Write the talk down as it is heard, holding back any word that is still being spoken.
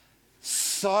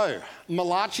So,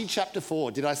 Malachi chapter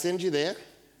 4, did I send you there?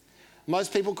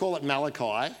 Most people call it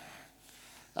Malachi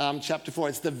chapter 4.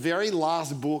 It's the very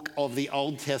last book of the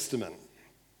Old Testament.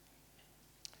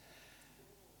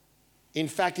 In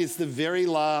fact, it's the very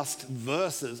last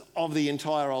verses of the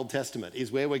entire Old Testament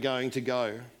is where we're going to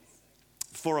go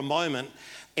for a moment.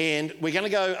 And we're going to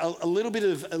go a little bit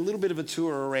of a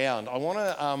tour around.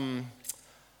 I'm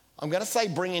going to say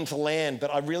bring into land,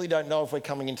 but I really don't know if we're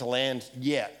coming into land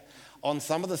yet on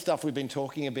some of the stuff we've been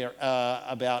talking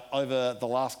about over the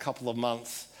last couple of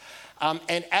months.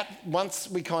 Once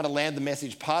we kind of land the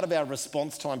message, part of our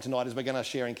response time tonight is we're going to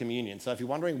share in communion. So if you're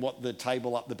wondering what the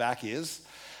table up the back is,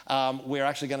 we're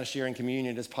actually going to share in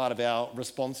communion as part of our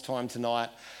response time tonight.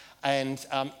 And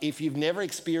if you've never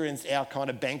experienced our kind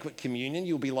of banquet communion,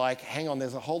 you'll be like, hang on,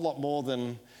 there's a whole lot more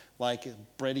than like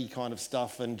bready kind of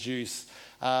stuff and juice.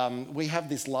 We have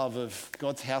this love of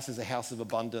God's house is a house of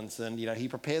abundance, and he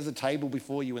prepares a table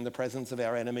before you in the presence of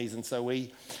our enemies. And so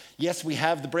we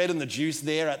have the bread and the juice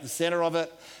there at the center of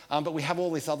it, but we have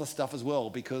all this other stuff as well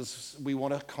because we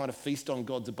want to kind of feast on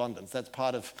God's abundance. That's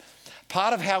part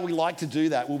of how we like to do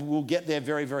that. We'll get there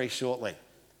very, very shortly.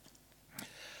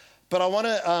 But I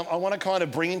want to kind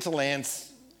of bring into land.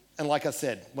 And like I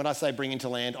said, when I say bring into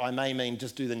land, I may mean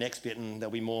just do the next bit and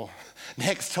there'll be more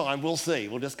next time. We'll see.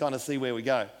 We'll just kind of see where we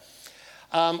go.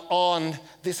 On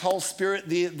this whole spirit,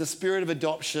 the spirit of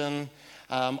adoption,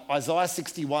 Isaiah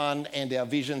 61 and our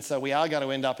vision. So we are going to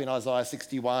end up in Isaiah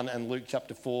 61 and Luke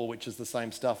chapter 4, which is the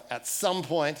same stuff at some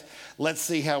point. Let's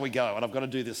see how we go. And I've got to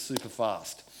do this super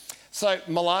fast. So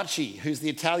Malachi, who's the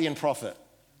Italian prophet,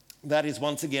 that is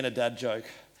once again a dad joke.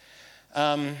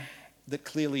 That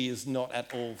clearly is not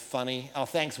at all funny. Oh,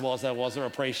 thanks, Wazza. Wazza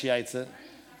appreciates it.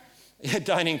 Yeah,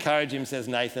 don't encourage him, says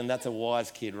Nathan. That's a wise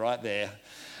kid right there.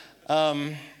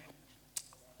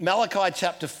 Malachi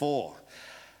chapter 4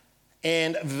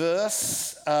 and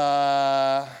verse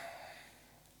 5.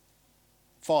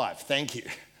 Thank you.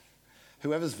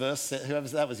 Whoever's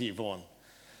that was you, Vaughan.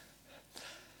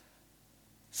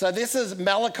 So this is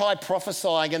Malachi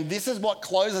prophesying, and this is what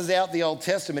closes out the Old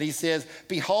Testament. He says,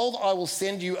 "Behold, I will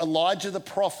send you Elijah the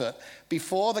prophet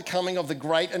before the coming of the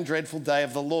great and dreadful day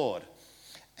of the Lord.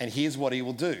 And here's what he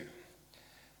will do."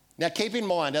 Now keep in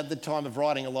mind, at the time of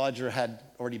writing, Elijah had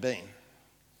already been.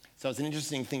 So it's an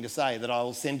interesting thing to say that I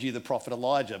will send you the prophet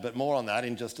Elijah, but more on that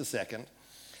in just a second.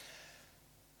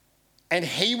 "And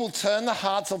he will turn the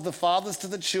hearts of the fathers to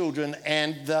the children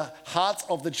and the hearts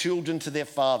of the children to their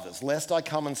fathers, lest I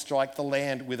come and strike the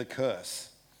land with a curse."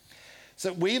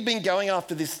 So we've been going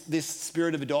after this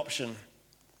spirit of adoption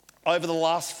over the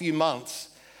last few months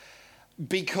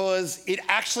because it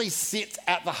actually sits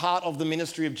at the heart of the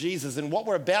ministry of Jesus. And what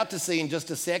we're about to see in just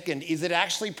a second is it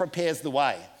actually prepares the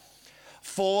way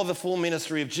for the full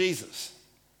ministry of Jesus.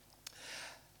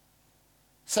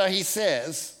 So he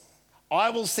says, "I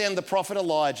will send the prophet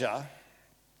Elijah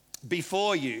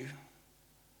before you,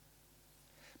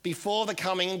 before the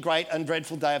coming great and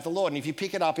dreadful day of the Lord." And if you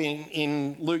pick it up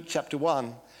in Luke chapter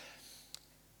 1,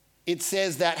 it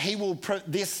says that he will,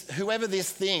 whoever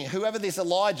this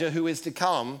Elijah who is to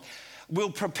come,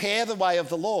 will prepare the way of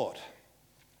the Lord.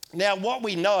 Now, what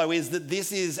we know is that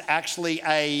this is actually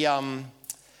a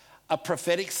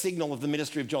prophetic signal of the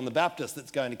ministry of John the Baptist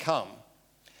that's going to come.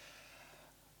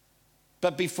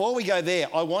 But before we go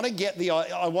there, I want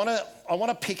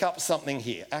to pick up something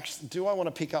here. Actually, do I want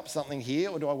to pick up something here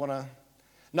or do I want to?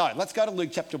 No, let's go to Luke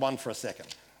chapter 1 for a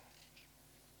second.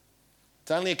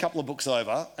 It's only a couple of books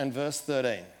over, and verse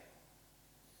 13.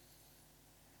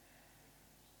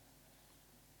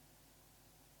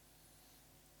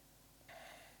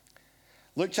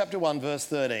 Luke chapter 1, verse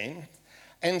 13.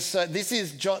 And so this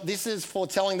is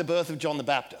foretelling the birth of John the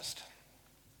Baptist.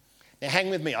 Now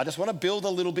hang with me. I just want to build a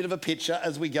little bit of a picture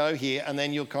as we go here, and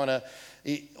then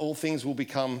all things will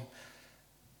become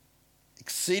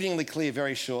exceedingly clear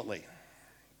very shortly.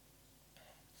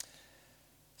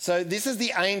 So this is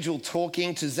the angel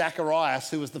talking to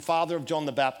Zacharias, who was the father of John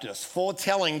the Baptist,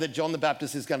 foretelling that John the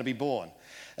Baptist is going to be born.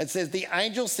 It says, "The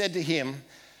angel said to him,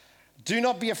 'Do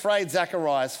not be afraid,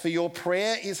 Zacharias, for your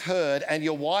prayer is heard, and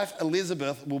your wife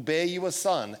Elizabeth will bear you a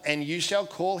son, and you shall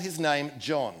call his name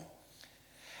John.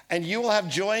 And you will have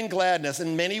joy and gladness,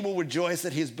 and many will rejoice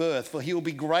at his birth, for he will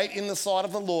be great in the sight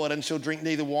of the Lord and shall drink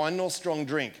neither wine nor strong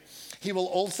drink. He will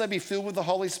also be filled with the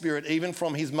Holy Spirit, even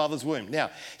from his mother's womb.'" Now,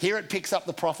 here it picks up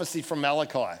the prophecy from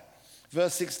Malachi.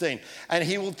 Verse 16, "And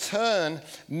he will turn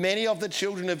many of the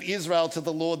children of Israel to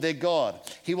the Lord their God.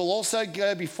 He will also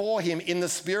go before him in the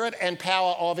spirit and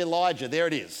power of Elijah." There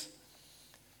it is.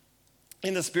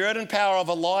 "In the spirit and power of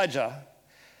Elijah,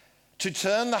 to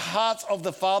turn the hearts of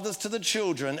the fathers to the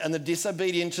children and the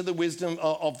disobedient to the wisdom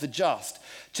of the just,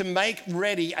 to make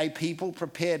ready a people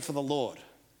prepared for the Lord.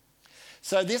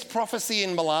 So this prophecy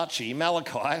in Malachi,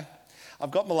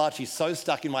 I've got Malachi so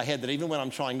stuck in my head that even when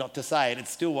I'm trying not to say it, it's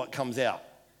still what comes out.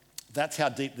 That's how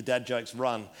deep the dad jokes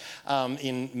run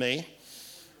in me.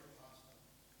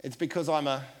 It's because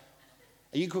are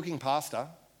you cooking pasta?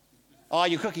 Oh,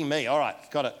 you're cooking me. All right,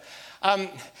 got it.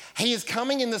 He is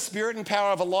coming in the spirit and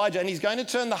power of Elijah, and he's going to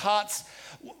turn the hearts.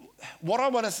 What I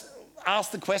want to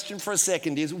ask the question for a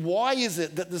second is, why is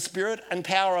it that the spirit and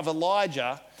power of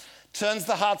Elijah turns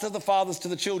the hearts of the fathers to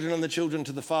the children and the children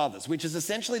to the fathers, which is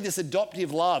essentially this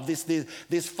adoptive love,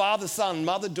 this father-son,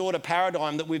 mother-daughter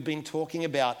paradigm that we've been talking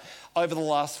about over the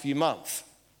last few months?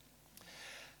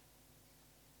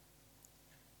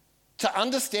 To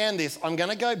understand this, I'm going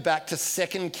to go back to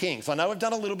 2 Kings. I know we've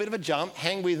done a little bit of a jump.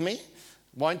 Hang with me.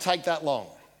 Won't take that long.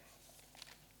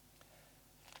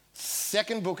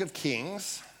 2nd book of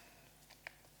Kings.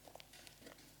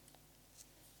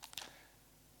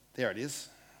 There it is.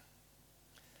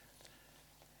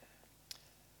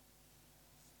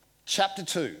 Chapter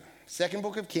 2. 2nd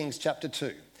book of Kings, chapter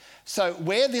 2. So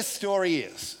where this story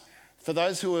is, for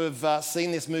those who have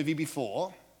seen this movie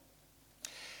before,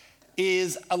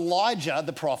 is Elijah,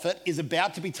 the prophet, is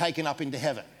about to be taken up into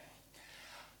heaven.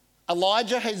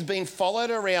 Elijah has been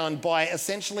followed around by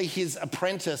essentially his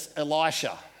apprentice,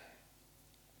 Elisha.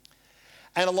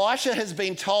 And Elisha has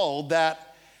been told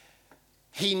that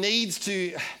he needs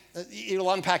to,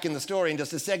 he'll unpack in the story in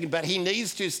just a second, but he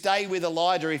needs to stay with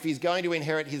Elijah if he's going to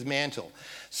inherit his mantle.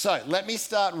 So let me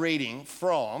start reading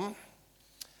from,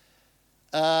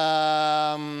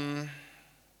 let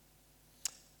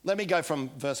me go from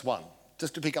verse 1,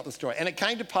 just to pick up the story. And it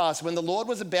came to pass, when the Lord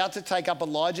was about to take up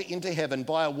Elijah into heaven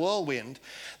by a whirlwind,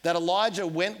 that Elijah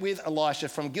went with Elisha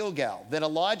from Gilgal. Then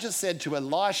Elijah said to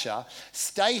Elisha,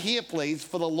 "Stay here, please,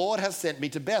 for the Lord has sent me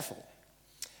to Bethel."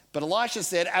 But Elisha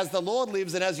said, "As the Lord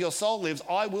lives and as your soul lives,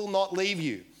 I will not leave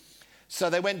you." So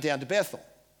they went down to Bethel.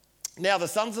 Now the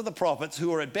sons of the prophets who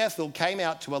were at Bethel came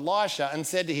out to Elisha and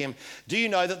said to him, "Do you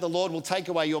know that the Lord will take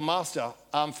away your master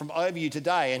from over you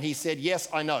today?" And he said, "Yes,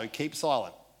 I know. Keep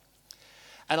silent."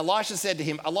 And Elisha said to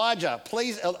him, Elisha,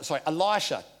 please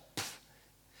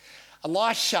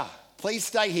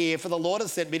stay here, for the Lord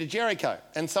has sent me to Jericho.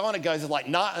 And so on it goes. It's like,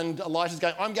 nah. And Elisha's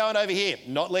going, "I'm going over here,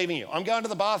 not leaving you. I'm going to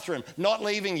the bathroom, not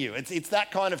leaving you." It's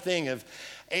that kind of thing of...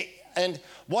 And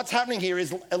what's happening here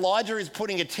is Elijah is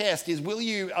putting a test, is will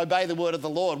you obey the word of the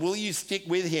Lord? Will you stick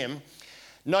with him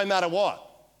no matter what?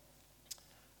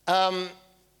 But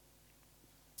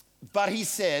he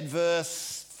said,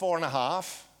 verse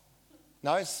 4.5,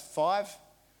 no, it's 5,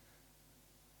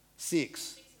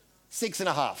 6.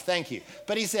 6.5, thank you.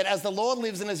 But he said, "As the Lord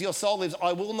lives and as your soul lives,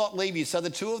 I will not leave you." So the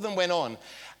two of them went on.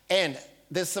 And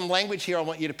there's some language here I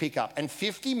want you to pick up. And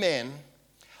 50 men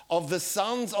of the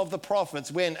sons of the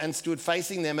prophets went and stood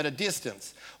facing them at a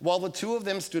distance, while the two of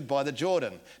them stood by the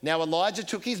Jordan. Now Elijah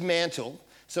took his mantle.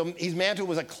 So his mantle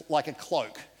was like a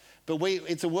cloak. But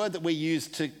it's a word that we use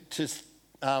to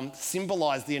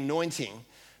symbolize the anointing.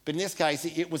 But in this case,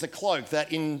 it was a cloak that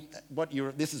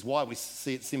this is why we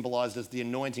see it symbolized as the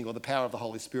anointing or the power of the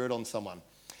Holy Spirit on someone.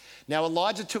 Now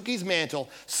Elijah took his mantle,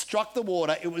 struck the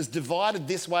water. It was divided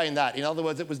this way and that. In other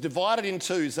words, it was divided in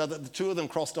two so that the two of them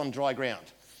crossed on dry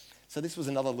ground. So this was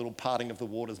another little parting of the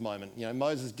waters moment. You know,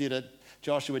 Moses did it,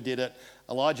 Joshua did it,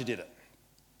 Elijah did it.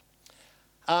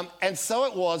 And so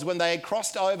it was when they had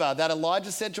crossed over that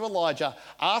Elijah said to Elijah,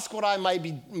 "Ask what I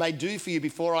may do for you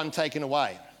before I'm taken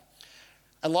away."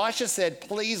 Elisha said,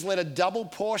 "Please let a double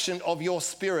portion of your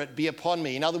spirit be upon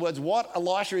me." In other words, what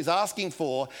Elisha is asking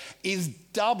for is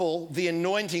double the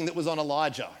anointing that was on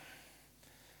Elijah.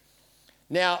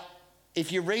 Now,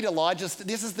 if you read Elijah,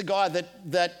 this is the guy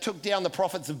that took down the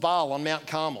prophets of Baal on Mount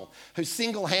Carmel, who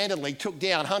single-handedly took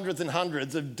down hundreds and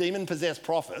hundreds of demon-possessed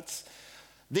prophets.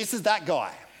 This is that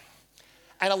guy.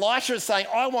 And Elisha is saying,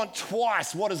 "I want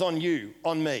twice what is on you,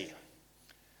 on me."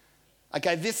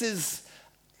 Okay,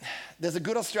 there's a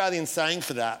good Australian saying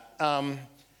for that. Not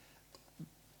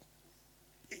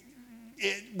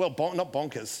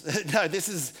bonkers. No, this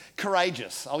is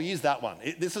courageous. I'll use that one.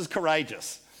 This is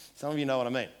courageous. Some of you know what I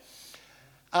mean.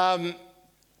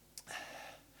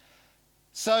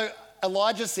 So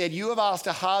Elijah said, "You have asked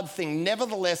a hard thing.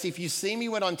 Nevertheless, if you see me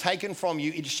when I'm taken from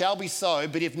you, it shall be so,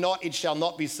 but if not, it shall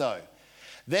not be so."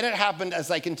 Then it happened as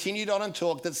they continued on and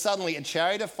talked that suddenly a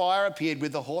chariot of fire appeared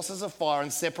with the horses of fire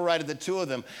and separated the two of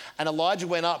them. And Elijah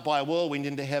went up by a whirlwind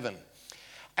into heaven.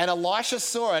 And Elisha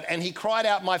saw it and he cried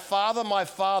out, my father, my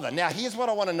father." Now here's what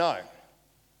I want to know.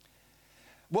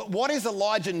 What is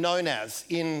Elijah known as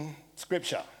in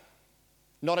Scripture?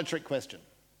 Not a trick question.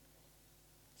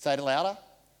 Say it louder.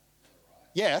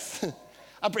 Yes.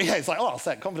 It's like, I'll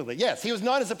say it confidently. Yes, he was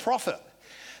known as a prophet.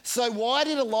 So why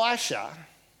did Elisha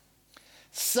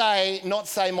not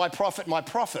say, my prophet, my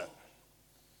prophet?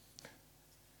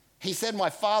 He said, my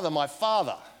father, my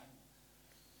father.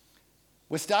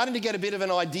 We're starting to get a bit of an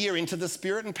idea into the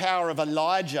spirit and power of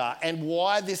Elijah and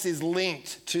why this is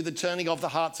linked to the turning of the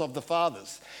hearts of the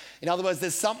fathers. In other words,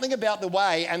 there's something about the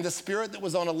way and the spirit that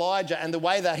was on Elijah and the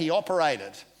way that he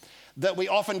operated that we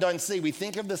often don't see. We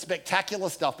think of the spectacular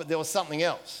stuff, but there was something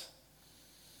else.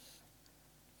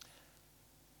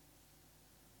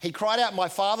 He cried out, my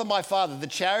father, the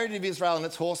chariot of Israel and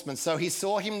its horsemen. So he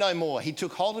saw him no more. He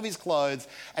took hold of his clothes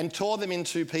and tore them in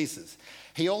two pieces.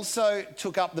 He also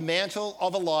took up the mantle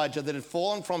of Elijah that had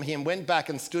fallen from him, went back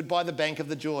and stood by the bank of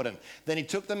the Jordan. Then he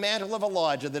took the mantle of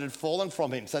Elijah that had fallen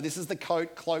from him. So this is the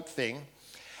cloak thing.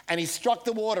 And he struck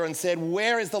the water and said,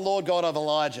 where is the Lord God of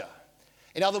Elijah?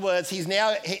 In other words,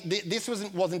 this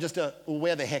wasn't just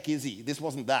where the heck is he? This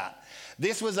wasn't that.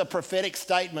 This was a prophetic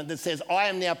statement that says, I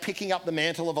am now picking up the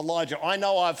mantle of Elijah. I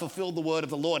know I've fulfilled the word of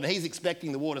the Lord. And he's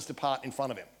expecting the waters to part in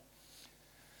front of him.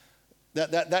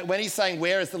 That when he's saying,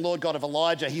 where is the Lord God of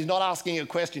Elijah? He's not asking a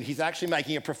question. He's actually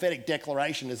making a prophetic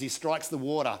declaration as he strikes the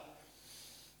water.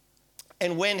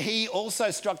 And when he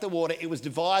also struck the water, it was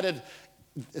divided.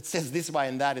 It says this way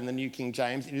and that in the New King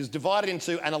James. It was divided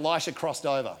into, and Elisha crossed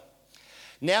over.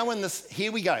 Now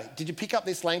here we go. Did you pick up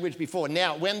this language before?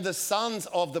 Now, when the sons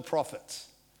of the prophets,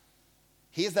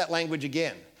 here's that language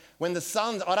again. When the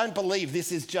sons, I don't believe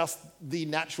this is just the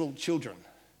natural children.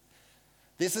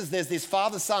 There's this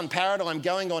father-son paradigm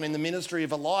going on in the ministry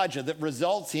of Elijah that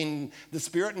results in the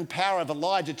spirit and power of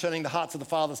Elijah turning the hearts of the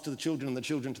fathers to the children and the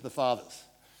children to the fathers.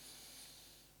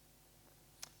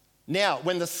 Now,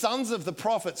 when the sons of the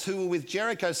prophets who were with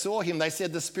Jericho saw him, they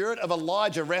said, the spirit of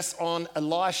Elijah rests on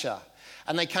Elisha.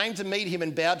 And they came to meet him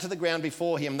and bowed to the ground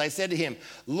before him. They said to him,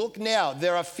 look now,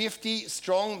 there are 50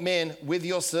 strong men with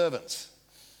your servants.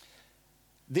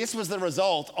 This was the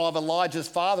result of Elijah's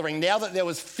fathering. Now that there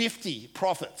was 50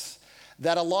 prophets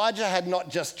that Elijah had not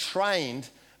just trained,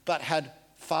 but had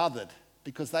fathered,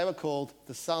 because they were called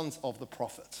the sons of the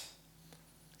prophets.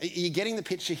 Are you getting the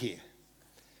picture here?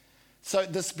 So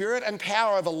the spirit and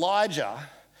power of Elijah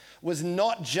was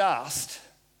not just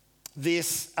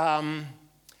this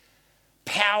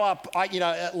power,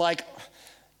 like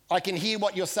I can hear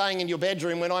what you're saying in your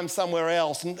bedroom when I'm somewhere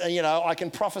else. And, I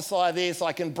can prophesy this,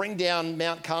 I can bring down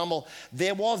Mount Carmel.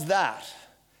 There was that.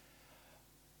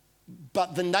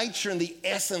 But the nature and the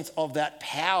essence of that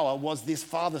power was this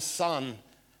father-son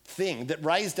thing that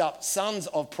raised up sons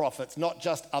of prophets, not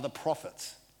just other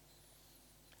prophets.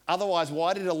 Otherwise,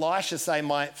 why did Elisha say,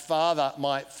 my father,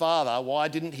 my father? Why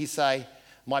didn't he say,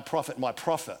 my prophet, my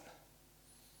prophet?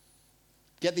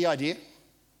 Get the idea?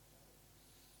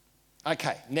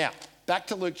 Okay, now, back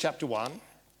to Luke chapter 1.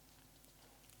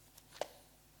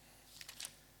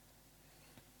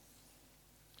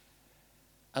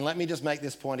 And let me just make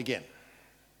this point again.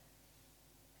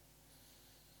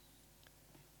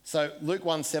 So Luke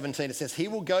 1:17, it says, he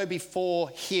will go before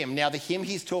him. Now the him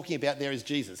he's talking about there is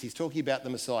Jesus. He's talking about the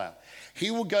Messiah. He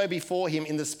will go before him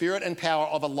in the spirit and power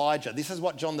of Elijah. This is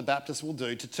what John the Baptist will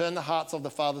do, to turn the hearts of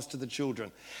the fathers to the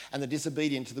children and the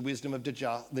disobedient to the wisdom of the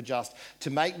just, to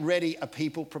make ready a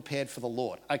people prepared for the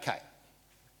Lord. Okay.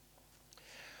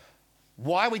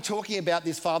 Why are we talking about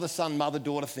this father, son, mother,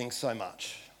 daughter thing so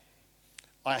much?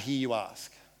 I hear you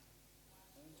ask.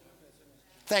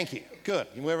 Thank you. Good.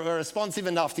 We're responsive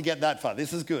enough to get that far.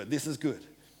 This is good. This is good.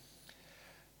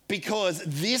 Because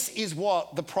this is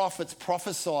what the prophets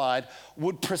prophesied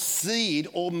would precede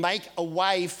or make a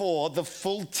way for the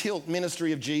full tilt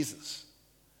ministry of Jesus.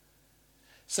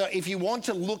 So if you want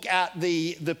to look at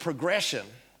the progression,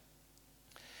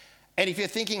 and if you're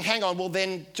thinking, hang on, well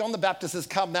then John the Baptist has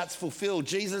come, that's fulfilled.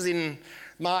 Jesus in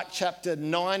Mark chapter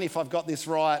 9, if I've got this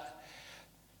right,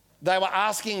 they were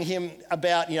asking him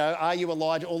about, are you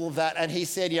Elijah, all of that. And he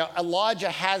said,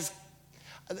 Elijah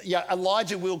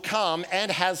will come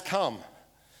and has come.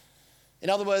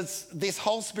 In other words, this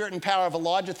whole spirit and power of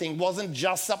Elijah thing wasn't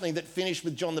just something that finished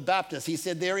with John the Baptist. He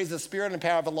said there is a spirit and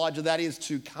power of Elijah that is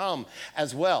to come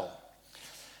as well.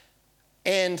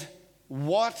 And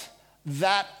what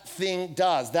that thing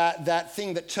does, that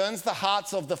thing that turns the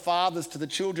hearts of the fathers to the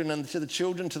children and to the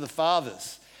children to the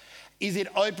fathers, is it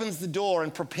opens the door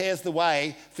and prepares the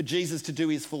way for Jesus to do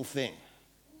his full thing.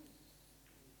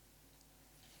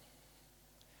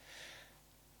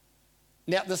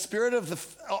 Now, the spirit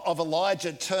of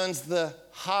Elijah turns the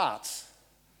hearts.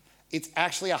 It's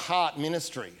actually a heart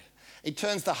ministry. It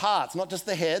turns the hearts, not just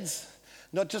the heads,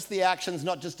 not just the actions,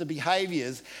 not just the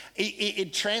behaviors.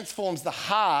 It transforms the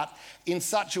heart in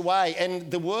such a way.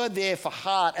 And the word there for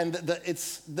heart, and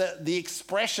it's the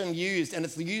expression used, and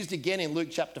it's used again in Luke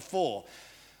chapter 4,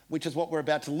 which is what we're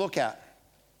about to look at,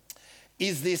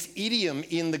 is this idiom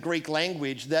in the Greek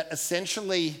language that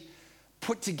essentially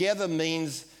put together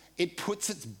means it puts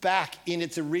it back in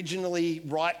its originally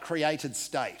right created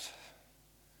state.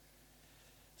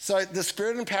 So the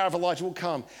spirit and power of Elijah will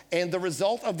come, and the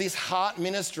result of this heart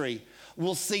ministry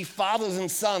will see fathers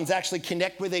and sons actually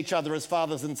connect with each other as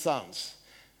fathers and sons.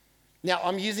 Now,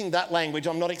 I'm using that language.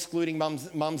 I'm not excluding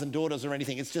mums and daughters or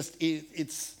anything. It's just,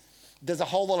 there's a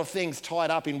whole lot of things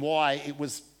tied up in why it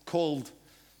was called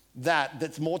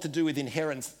that's more to do with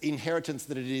inheritance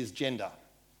than it is gender.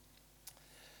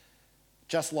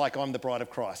 Just like I'm the bride of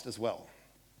Christ as well.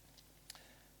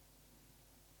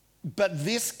 But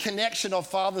this connection of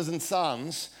fathers and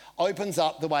sons opens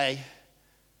up the way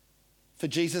for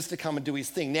Jesus to come and do his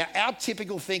thing. Now, our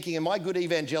typical thinking and my good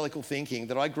evangelical thinking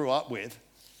that I grew up with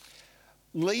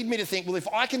lead me to think, well, if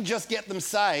I can just get them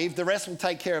saved, the rest will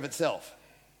take care of itself.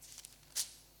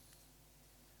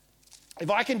 If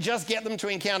I can just get them to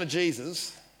encounter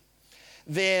Jesus,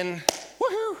 then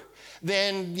woohoo!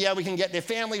 Then yeah, we can get their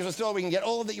families restored. We can get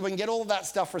all of that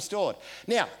stuff restored.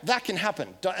 Now that can happen,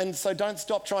 and so don't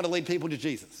stop trying to lead people to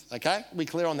Jesus. Okay, we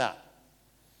clear on that.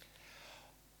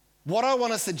 What I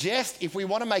want to suggest, if we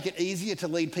want to make it easier to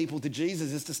lead people to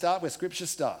Jesus, is to start where Scripture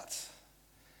starts,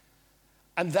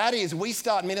 and that is we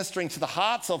start ministering to the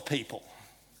hearts of people,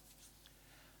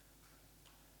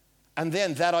 and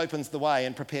then that opens the way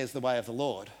and prepares the way of the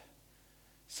Lord,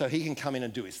 so He can come in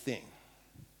and do His thing.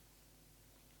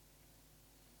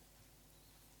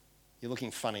 You're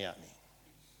looking funny at me.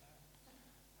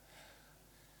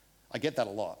 I get that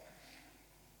a lot.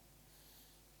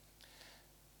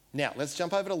 Now, let's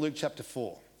jump over to Luke chapter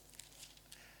 4.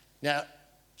 Now,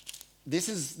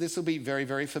 this will be very,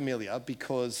 very familiar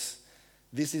because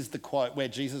this is the quote where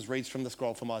Jesus reads from the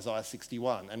scroll from Isaiah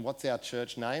 61. And what's our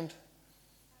church named?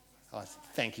 Oh,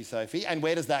 thank you, Sophie. And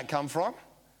where does that come from?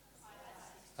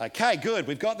 Okay, good.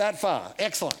 We've got that far.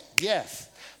 Excellent. Yes.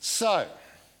 So,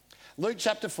 Luke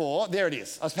chapter 4, there it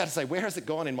is. I was about to say, where has it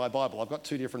gone in my Bible? I've got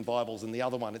two different Bibles and the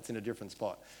other one, it's in a different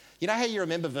spot. You know how you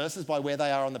remember verses by where they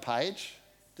are on the page?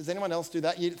 Does anyone else do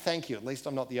that? Thank you. At least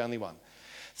I'm not the only one.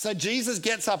 So Jesus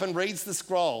gets up and reads the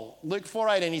scroll. Luke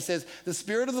 4:18, he says, "The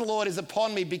Spirit of the Lord is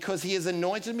upon me because He has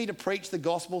anointed me to preach the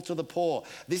gospel to the poor."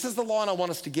 This is the line I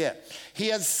want us to get. "He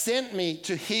has sent me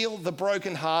to heal the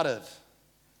brokenhearted."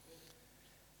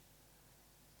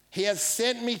 He has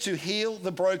sent me to heal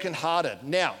the brokenhearted.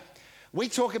 Now, we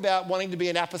talk about wanting to be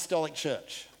an apostolic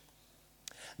church.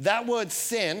 That word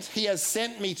sent, He has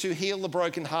sent me to heal the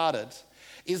brokenhearted,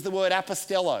 is the word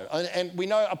apostello. And we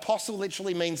know apostle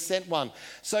literally means sent one.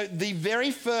 So the very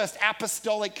first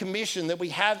apostolic commission that we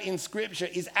have in Scripture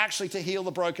is actually to heal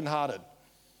the brokenhearted.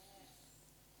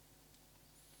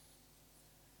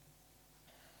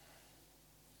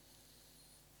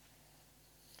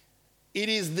 It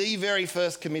is the very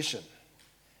first commission.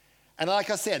 And like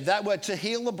I said, that word to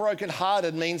heal the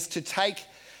brokenhearted means to take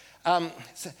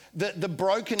the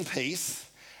broken piece.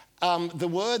 The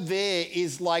word there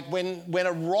is like when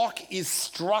a rock is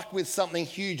struck with something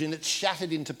huge and it's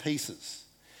shattered into pieces.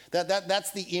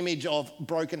 That's the image of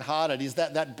brokenhearted, is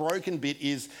that broken bit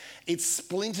it's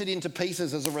splintered into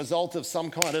pieces as a result of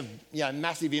some kind of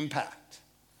massive impact.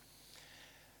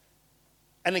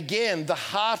 And again, the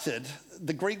hearted,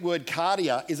 the Greek word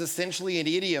cardia, is essentially an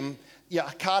idiom.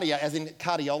 Cardia, as in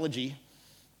cardiology,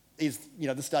 is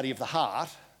the study of the heart.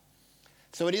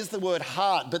 So it is the word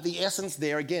heart, but the essence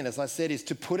there, again, as I said, is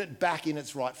to put it back in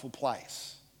its rightful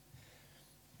place.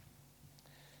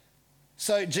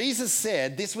 So Jesus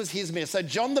said this was his ministry. So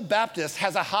John the Baptist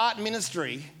has a heart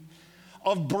ministry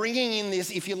of bringing in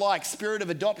this, if you like, spirit of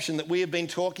adoption that we have been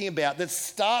talking about, that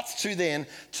starts to then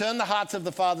turn the hearts of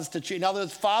the fathers to children. In other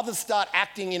words, fathers start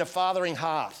acting in a fathering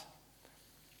heart.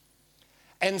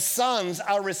 And sons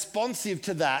are responsive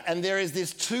to that. And there is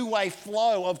this two-way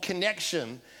flow of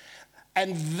connection.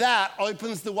 And that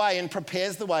opens the way and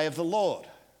prepares the way of the Lord.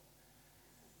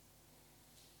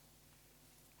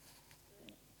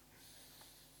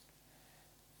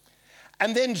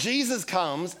 And then Jesus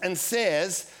comes and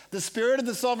says, "The Spirit of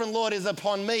the Sovereign Lord is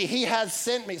upon me. He has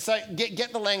sent me." So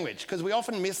get the language, because we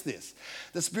often miss this.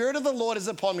 The Spirit of the Lord is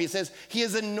upon me. It says, He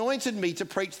has anointed me to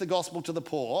preach the gospel to the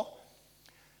poor.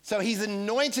 So He's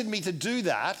anointed me to do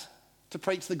that, to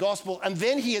preach the gospel. And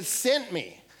then He has sent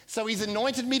me. So He's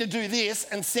anointed me to do this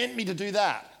and sent me to do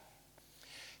that.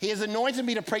 He has anointed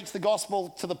me to preach the gospel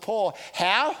to the poor.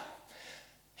 How?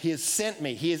 He has sent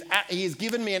me. He has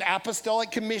given me an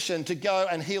apostolic commission to go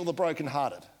and heal the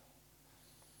brokenhearted.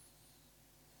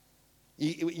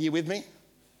 You with me?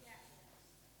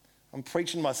 I'm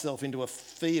preaching myself into a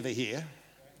fever here,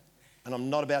 and I'm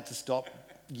not about to stop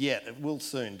yet. It will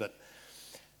soon, but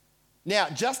now,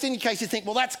 just in case you think,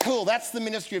 well, that's cool, that's the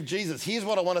ministry of Jesus. Here's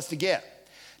what I want us to get.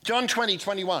 John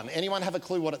 20:21. Anyone have a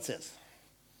clue what it says?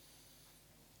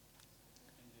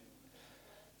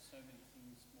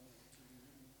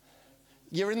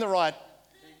 You're in the right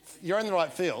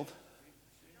field.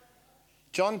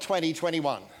 John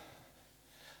 20:21.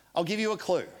 I'll give you a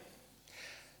clue.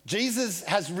 Jesus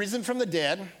has risen from the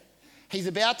dead. He's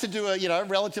about to do a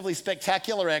relatively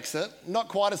spectacular exit. Not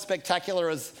quite as spectacular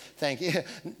as, thank you.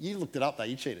 You looked it up though,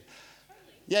 you cheated.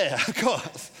 Yeah, of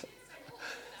course.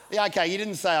 Yeah, okay, you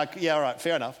didn't say, yeah, all right,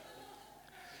 fair enough.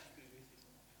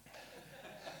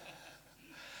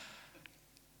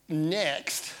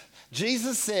 Next,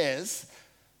 Jesus says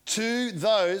to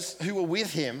those who were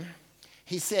with him,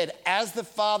 he said, as the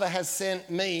Father has sent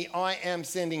me, I am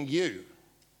sending you.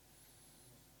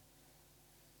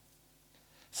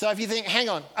 So if you think, hang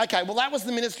on, okay, well that was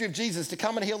the ministry of Jesus, to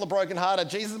come and heal the brokenhearted.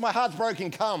 Jesus, my heart's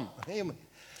broken, come. Heal me.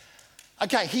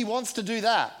 Okay, he wants to do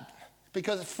that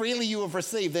because freely you have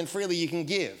received, then freely you can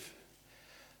give.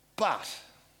 But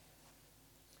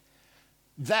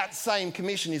that same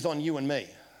commission is on you and me.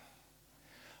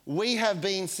 We have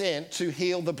been sent to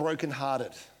heal the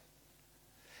brokenhearted.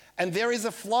 And there is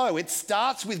a flow. It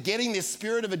starts with getting this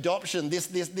spirit of adoption,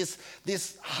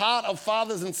 this heart of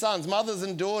fathers and sons, mothers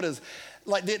and daughters,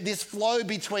 like this flow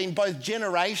between both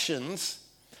generations,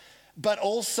 but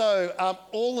also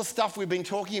all the stuff we've been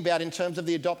talking about in terms of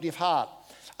the adoptive heart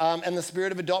and the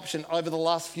spirit of adoption over the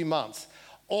last few months.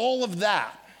 All of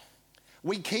that,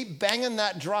 we keep banging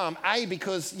that drum,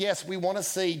 because yes, we want to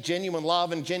see genuine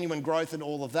love and genuine growth and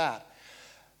all of that.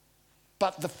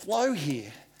 But the flow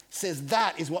here says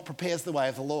that is what prepares the way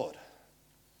of the Lord.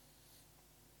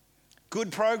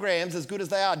 Good programs, as good as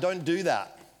they are, don't do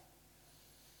that.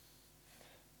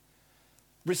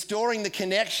 Restoring the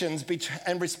connections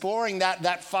and restoring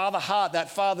that father heart,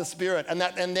 that father spirit, and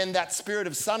then that spirit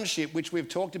of sonship, which we've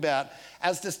talked about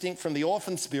as distinct from the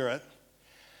orphan spirit.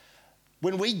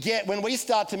 When we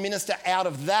start to minister out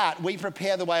of that, we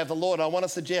prepare the way of the Lord. I want to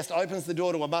suggest opens the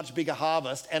door to a much bigger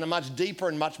harvest and a much deeper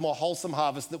and much more wholesome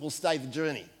harvest that will stay the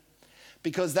journey.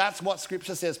 Because that's what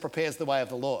Scripture says prepares the way of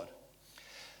the Lord.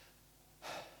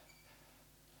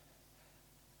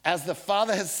 As the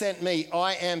Father has sent me,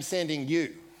 I am sending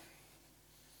you.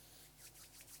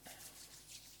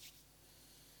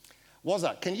 I was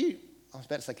about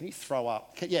to say, can you throw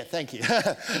up? Yeah, thank you.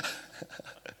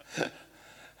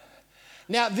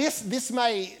 Now, this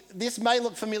may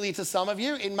look familiar to some of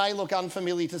you. It may look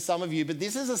unfamiliar to some of you, but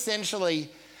this is essentially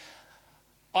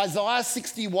Isaiah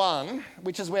 61,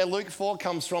 which is where Luke 4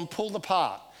 comes from, pulled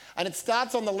apart. And it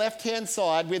starts on the left-hand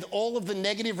side with all of the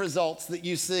negative results that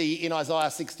you see in Isaiah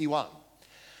 61.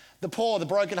 The poor, the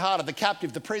brokenhearted, the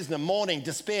captive, the prisoner, mourning,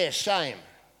 despair, shame.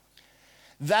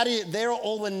 There are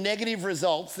all the negative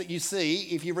results that you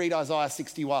see if you read Isaiah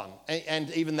 61 and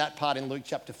even that part in Luke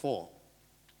chapter 4.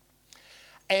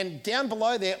 And down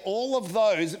below there, all of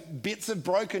those bits of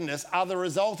brokenness are the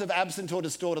result of absent or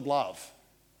distorted love.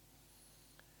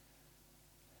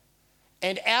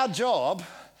 And our job,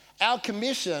 our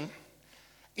commission,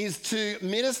 is to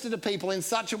minister to people in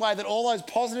such a way that all those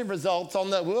positive results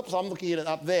on I'm looking at it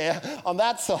up there, on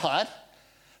that side,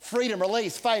 freedom,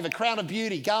 release, favour, crown of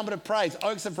beauty, garment of praise,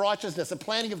 oaks of righteousness, a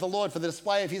planting of the Lord for the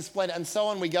display of his splendour, and so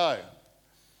on we go.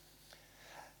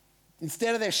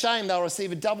 Instead of their shame, they'll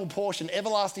receive a double portion,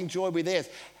 everlasting joy with theirs.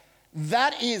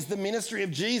 That is the ministry of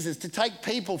Jesus, to take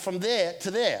people from there to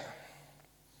there.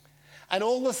 And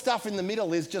all the stuff in the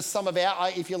middle is just some of our,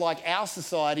 if you like, our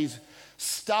society's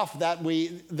stuff that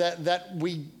we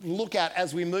look at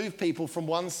as we move people from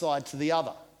one side to the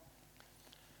other.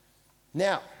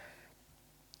 Now,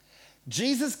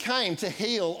 Jesus came to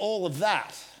heal all of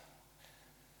that.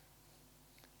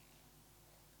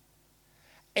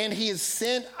 And he has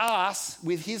sent us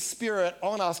with his Spirit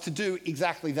on us to do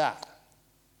exactly that.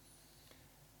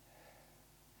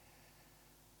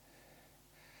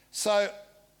 So,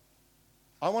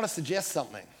 I want to suggest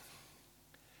something.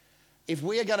 If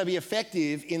we are going to be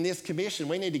effective in this commission,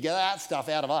 we need to get that stuff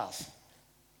out of us.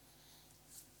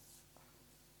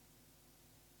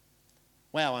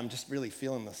 Wow, I'm just really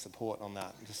feeling the support on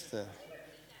that. Just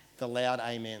the loud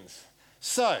amens.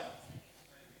 So,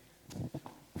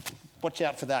 watch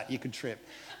out for that, you could trip.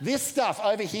 This stuff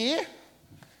over here,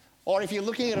 or if you're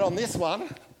looking at it on this one,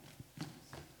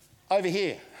 over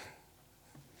here.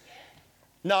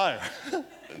 No.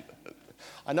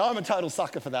 I know I'm a total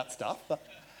sucker for that stuff, but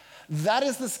that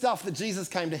is the stuff that Jesus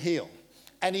came to heal.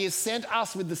 And he has sent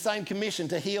us with the same commission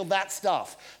to heal that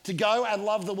stuff, to go and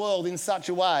love the world in such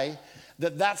a way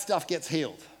that that stuff gets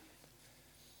healed.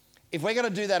 If we're going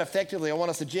to do that effectively, I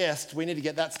want to suggest we need to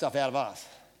get that stuff out of us.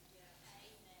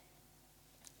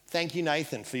 Thank you,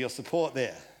 Nathan, for your support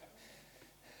there.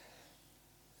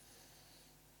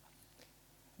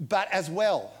 But as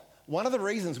well, one of the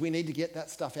reasons we need to get that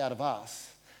stuff out of us,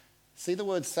 see the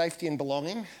word safety and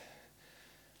belonging?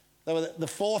 They were the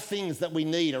four things that we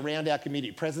need around our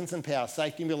community: presence and power,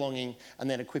 safety and belonging, and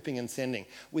then equipping and sending.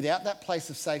 Without that place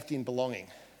of safety and belonging,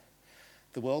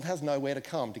 the world has nowhere to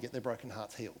come to get their broken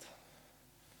hearts healed.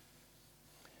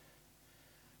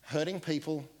 Hurting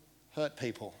people hurt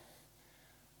people.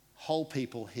 Whole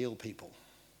people heal people.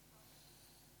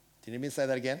 Do you need me to say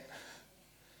that again?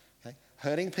 Okay.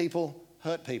 Hurting people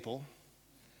hurt people.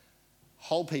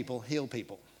 Whole people heal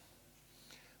people.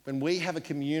 When we have a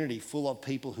community full of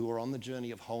people who are on the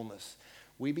journey of wholeness,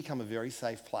 we become a very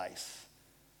safe place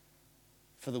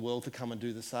for the world to come and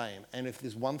do the same. And if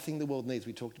there's one thing the world needs,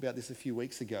 we talked about this a few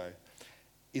weeks ago,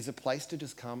 is a place to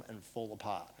just come and fall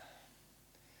apart.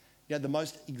 You know, the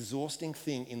most exhausting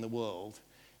thing in the world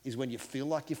is when you feel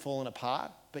like you're falling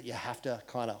apart, but you have to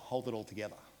kind of hold it all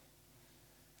together.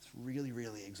 It's really,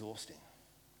 really exhausting.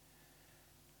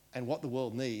 And what the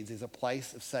world needs is a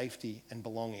place of safety and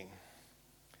belonging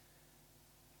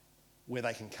where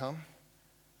they can come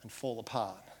and fall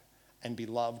apart and be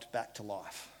loved back to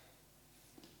life.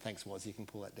 Thanks, Woz. You can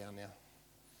pull that down now.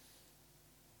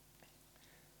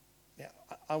 Now,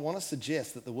 I want to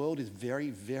suggest that the world is very,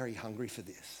 very hungry for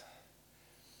this.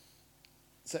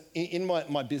 So in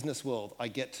my business world, I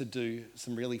get to do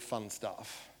some really fun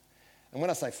stuff. And when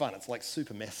I say fun, it's like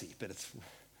super messy, but it's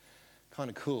kind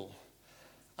of cool.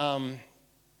 And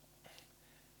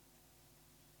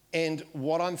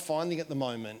what I'm finding at the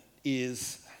moment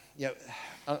is,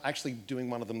 I'm actually doing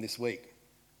one of them this week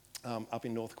up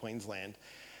in North Queensland,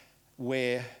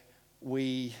 where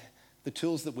the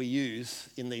tools that we use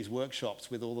in these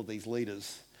workshops with all of these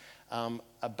leaders are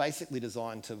basically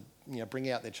designed to bring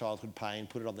out their childhood pain,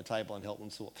 put it on the table and help them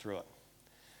sort through it.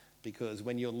 Because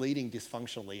when you're leading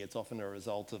dysfunctionally, it's often a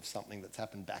result of something that's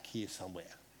happened back here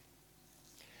somewhere.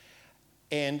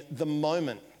 And the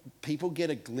moment people get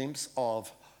a glimpse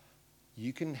of,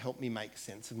 you can help me make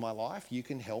sense of my life, you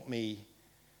can help me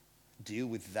deal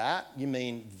with that, you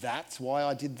mean that's why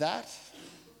I did that?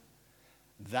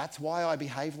 That's why I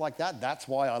behave like that? That's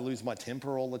why I lose my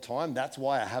temper all the time? That's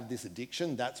why I have this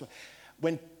addiction? That's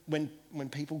when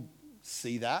people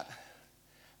see that,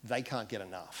 they can't get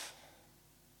enough.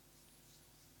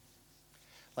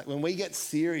 Like when we get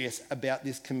serious about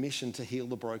this commission to heal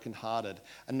the brokenhearted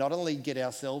and not only get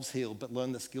ourselves healed, but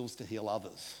learn the skills to heal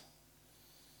others,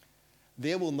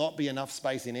 there will not be enough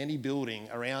space in any building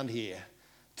around here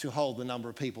to hold the number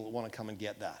of people that want to come and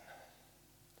get that.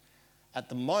 At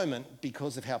the moment,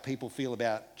 because of how people feel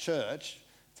about church,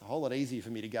 it's a whole lot easier for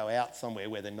me to go out somewhere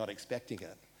where they're not expecting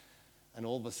it. And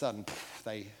all of a sudden,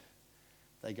 they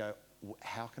go,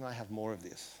 how can I have more of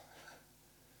this?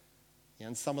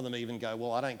 And some of them even go,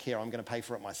 well, I don't care, I'm going to pay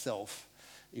for it myself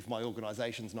if my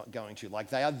organisation's not going to.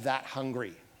 Like, they are that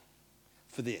hungry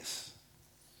for this.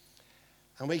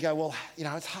 And we go, well,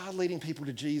 it's hard leading people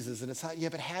to Jesus, and it's hard,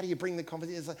 but how do you bring the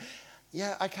conversation? It's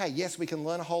like, okay, yes, we can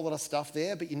learn a whole lot of stuff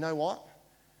there, but you know what?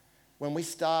 When we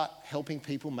start helping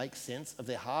people make sense of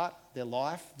their heart, their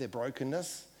life, their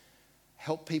brokenness,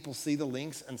 help people see the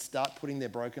links and start putting their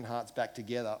broken hearts back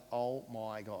together, oh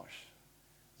my gosh,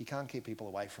 you can't keep people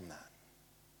away from that.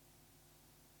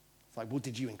 It's like, well,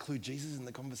 did you include Jesus in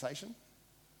the conversation?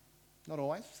 Not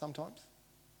always, sometimes.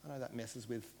 I know that messes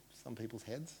with some people's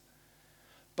heads.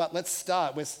 But let's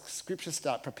start where Scripture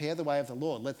starts. Prepare the way of the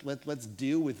Lord. Let's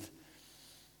deal with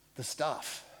the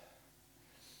stuff.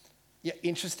 Yeah,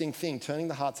 interesting thing, turning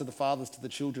the hearts of the fathers to the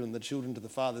children and the children to the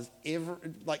fathers.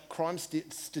 Like crime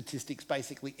statistics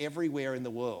basically everywhere in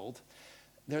the world,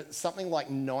 there's something like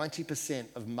 90%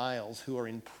 of males who are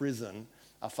in prison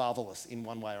are fatherless in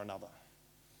one way or another.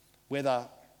 Whether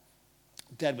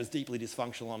dad was deeply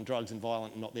dysfunctional on drugs and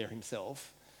violent and not there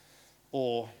himself,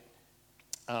 or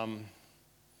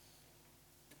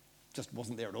just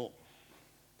wasn't there at all.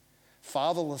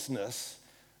 Fatherlessness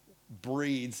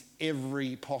breeds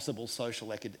every possible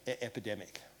social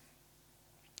epidemic.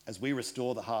 As we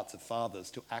restore the hearts of fathers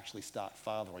to actually start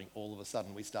fathering, all of a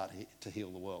sudden we start to heal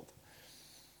the world.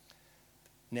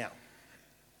 Now,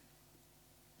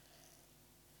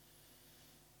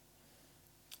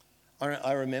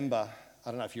 I remember I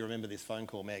don't know if you remember this phone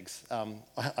call, Megs.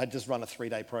 I just run a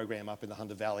 3-day program up in the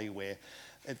Hunter Valley where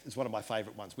it's one of my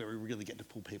favourite ones, where we really get to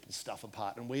pull people's stuff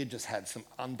apart. And we had just had some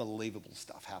unbelievable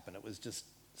stuff happen. It was just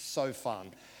so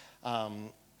fun.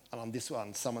 And on this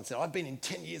one, someone said, I've been in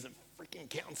 10 years of freaking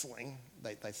counselling.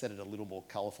 They said it a little more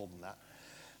colourful than that.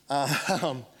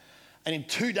 And in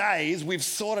 2 days, we've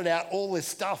sorted out all this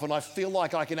stuff, and I feel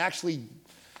like I'm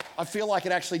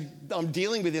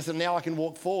dealing with this, and now I can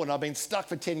walk forward. And I've been stuck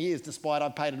for 10 years despite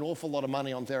I've paid an awful lot of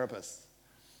money on therapists.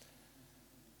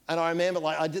 And I remember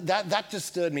that just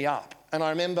stirred me up. And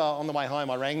I remember on the way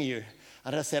home, I rang you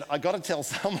and I said, I got to tell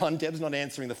someone. Deb's not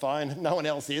answering the phone. No one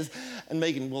else is. And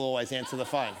Megan will always answer the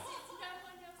phone.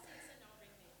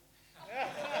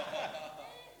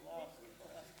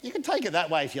 You can take it that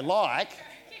way if you like.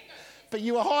 But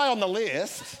you were high on the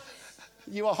list.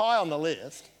 You were high on the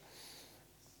list.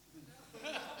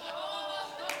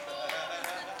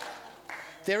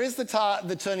 There is the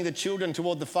turning the children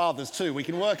toward the fathers too. We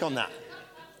can work on that.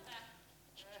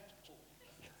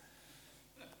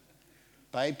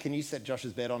 Babe, can you set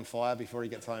Josh's bed on fire before he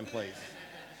gets home, please?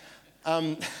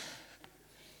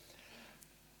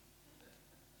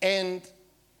 And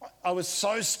I was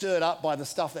so stirred up by the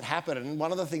stuff that happened. And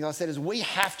one of the things I said is we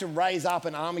have to raise up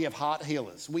an army of heart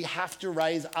healers. We have to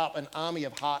raise up an army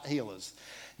of heart healers.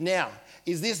 Now,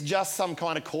 is this just some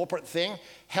kind of corporate thing?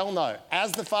 Hell no.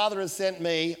 As the Father has sent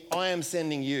me, I am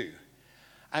sending you.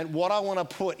 And what I want to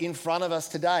put in front of us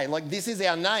today, like this is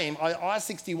our name,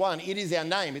 I-61, it is our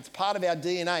name. It's part of our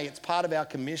DNA. It's part of our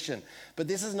commission. But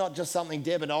this is not just something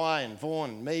Deb and I and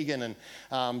Vaughan and Megan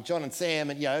and John and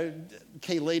Sam and,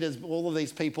 key leaders, all of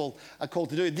these people are called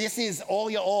to do. This is all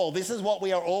your all. This is what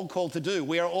we are all called to do.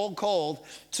 We are all called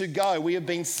to go. We have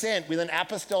been sent with an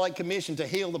apostolic commission to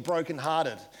heal the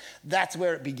brokenhearted. That's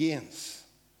where it begins.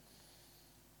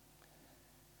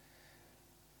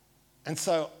 And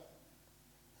so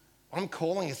I'm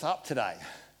calling us up today.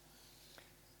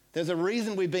 There's a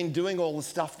reason we've been doing all the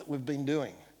stuff that we've been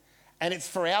doing. And it's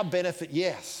for our benefit,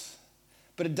 yes.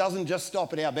 But it doesn't just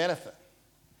stop at our benefit.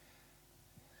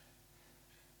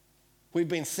 We've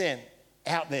been sent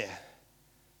out there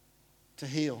to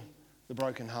heal the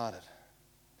brokenhearted.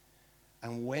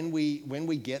 And when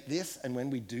we get this and when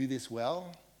we do this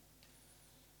well,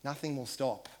 nothing will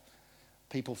stop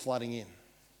people flooding in.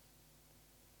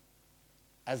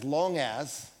 As long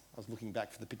as, I was looking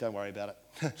back for the pit, don't worry about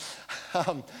it.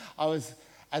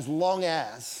 As long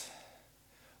as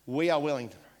we are willing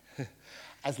to,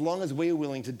 as long as we are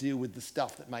willing to deal with the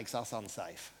stuff that makes us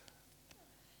unsafe,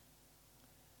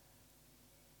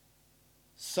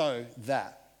 so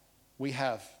that we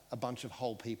have a bunch of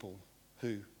whole people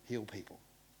who heal people.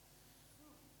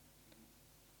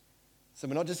 So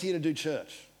we're not just here to do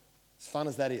church, as fun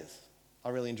as that is. I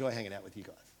really enjoy hanging out with you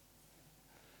guys.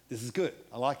 This is good.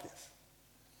 I like this.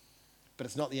 But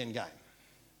it's not the end game.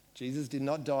 Jesus did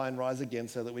not die and rise again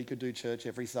so that we could do church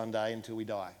every Sunday until we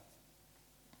die.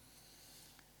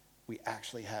 We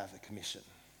actually have a commission.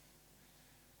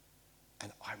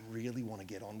 And I really want to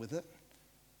get on with it.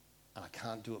 And I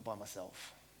can't do it by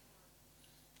myself.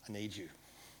 I need you.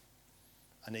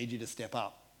 I need you to step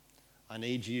up. I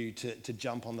need you to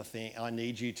jump on the thing. I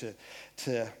need you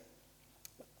to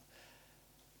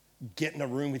get in a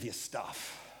room with your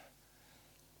stuff.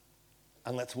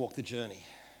 And let's walk the journey.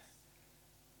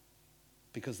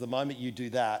 Because the moment you do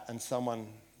that and someone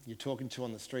you're talking to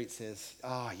on the street says,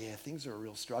 oh yeah, things are a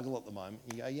real struggle at the moment.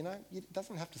 You go, it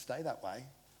doesn't have to stay that way.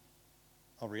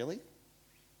 Oh really?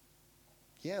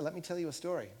 Yeah, let me tell you a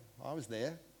story. I was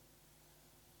there.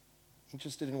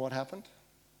 Interested in what happened?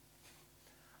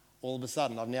 All of a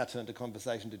sudden, I've now turned a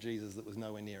conversation to Jesus that was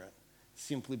nowhere near it.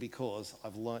 Simply because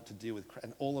I've learnt to deal with crap.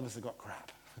 And all of us have got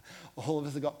crap. All of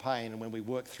us have got pain. And when we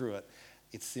work through it,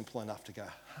 it's simple enough to go,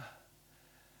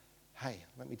 hey,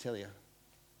 let me tell you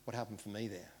what happened for me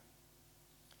there.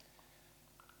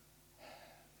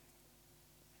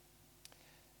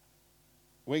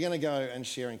 We're going to go and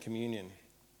share in communion.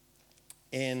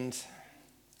 And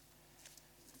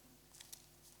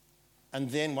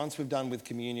then once we've done with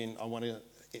communion,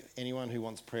 anyone who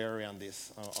wants prayer around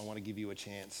this, I want to give you a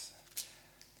chance.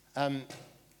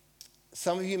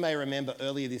 Some of you may remember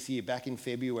earlier this year, back in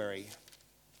February,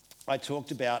 I talked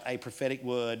about a prophetic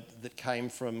word that came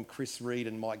from Chris Reed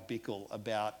and Mike Bickle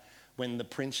about when the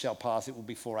prince shall pass, it will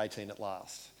be 4:18 at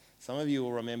last. Some of you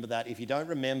will remember that. If you don't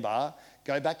remember,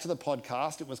 go back to the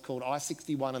podcast. It was called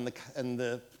I-61 and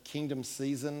the Kingdom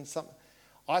Season.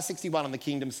 I-61 on the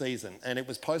Kingdom season, and it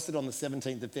was posted on the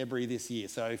 17th of February this year.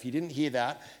 So if you didn't hear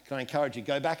that, can I encourage you,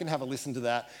 go back and have a listen to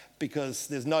that, because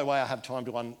there's no way I have time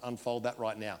to unfold that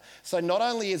right now. So not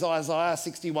only is Isaiah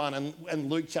 61 and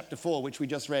Luke chapter 4, which we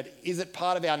just read, is it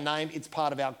part of our name, it's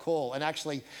part of our call. And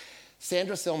actually,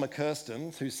 Sandra Selma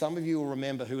Kirsten, who some of you will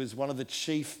remember, who is one of the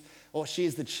chief, or she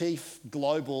is the chief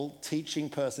global teaching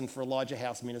person for Elijah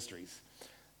House Ministries.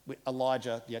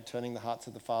 Elijah, turning the hearts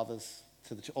of the fathers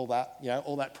to all that,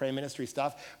 all that prayer ministry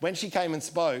stuff. When she came and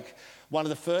spoke, one of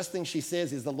the first things she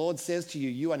says is, the Lord says to you,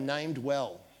 you are named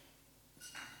well.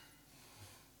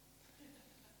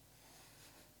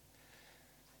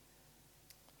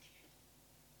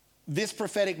 This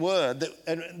prophetic word,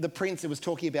 and the Prince, it was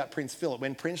talking about Prince Philip.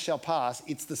 When Prince shall pass,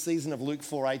 it's the season of Luke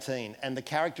 4:18. And the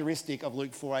characteristic of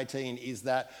Luke 4:18 is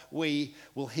that we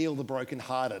will heal the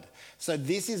brokenhearted. So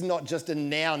this is not just a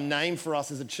now name for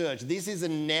us as a church. This is a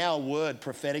now word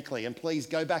prophetically. And please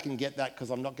go back and get that, because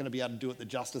I'm not going to be able to do it the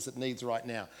justice it needs right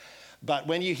now. But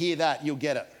when you hear that, you'll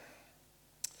get it.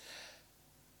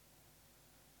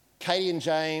 Katie and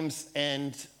James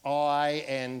and I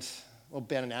and... well,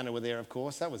 Ben and Anna were there, of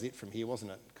course. That was it from here,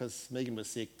 wasn't it? Because Megan was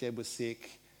sick, Deb was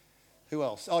sick. Who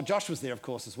else? Oh, Josh was there, of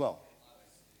course, as well.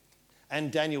 And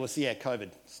Daniel was,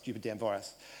 COVID, stupid damn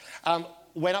virus.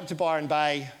 Went up to Byron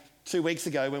Bay 2 weeks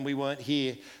ago when we weren't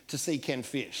here to see Ken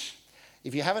Fish.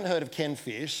 If you haven't heard of Ken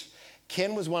Fish,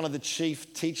 Ken was one of the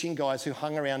chief teaching guys who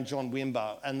hung around John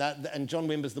Wimber. And John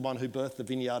Wimber's the one who birthed the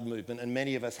Vineyard movement. And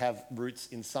many of us have roots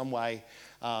in some way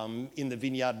in the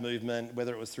Vineyard movement,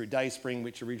 whether it was through Dayspring,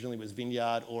 which originally was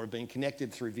Vineyard, or have been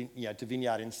connected through to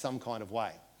Vineyard in some kind of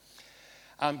way.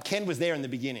 Ken was there in the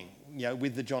beginning,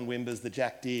 with the John Wimbers, the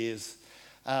Jack Deers.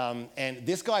 And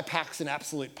this guy packs an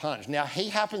absolute punch. Now, he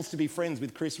happens to be friends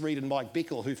with Chris Reed and Mike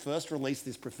Bickle, who first released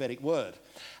this prophetic word.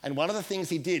 And one of the things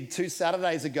he did 2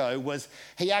 Saturdays ago was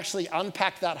he actually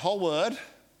unpacked that whole word,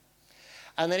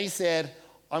 and then he said,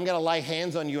 I'm going to lay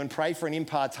hands on you and pray for an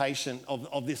impartation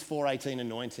of this 4:18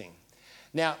 anointing.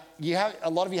 Now, a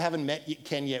lot of you haven't met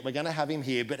Ken yet. We're going to have him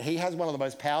here, but he has one of the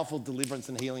most powerful deliverance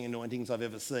and healing anointings I've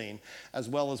ever seen, as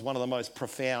well as one of the most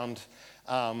profound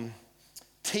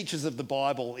teachers of the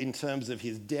Bible in terms of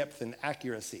his depth and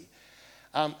accuracy.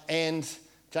 And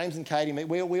James and Katie,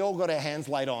 we all got our hands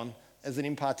laid on as an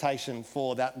impartation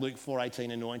for that Luke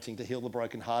 4:18 anointing to heal the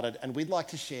brokenhearted, and we'd like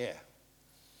to share.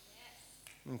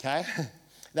 Yes. Okay?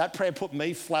 That prayer put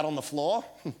me flat on the floor.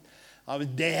 I was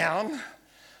down.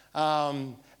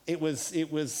 It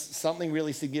was something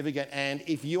really significant, and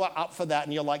if you are up for that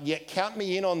and you're like, yeah, count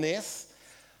me in on this,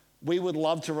 we would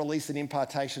love to release an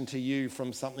impartation to you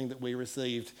from something that we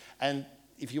received. And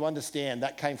if you understand,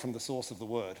 that came from the source of the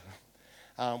word,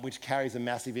 which carries a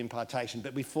massive impartation.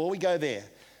 But before we go there,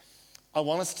 I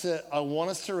want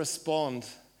us to respond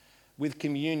with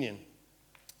communion.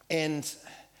 And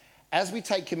as we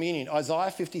take communion,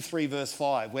 Isaiah 53 verse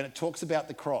 5, when it talks about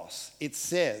the cross, it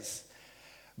says,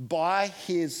 by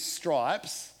his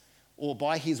stripes, or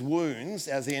by his wounds,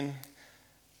 as in,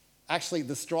 actually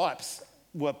the stripes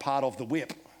were part of the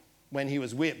whip when he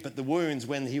was whipped, but the wounds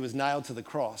when he was nailed to the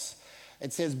cross.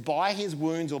 It says, by his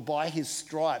wounds or by his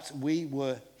stripes, we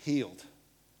were healed.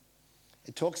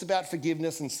 It talks about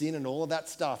forgiveness and sin and all of that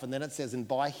stuff, and then it says, and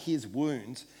by his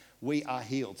wounds, we are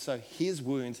healed. So his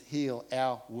wounds heal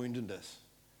our woundedness.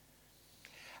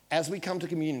 As we come to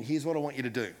communion, here's what I want you to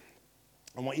do.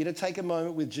 I want you to take a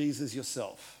moment with Jesus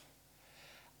yourself,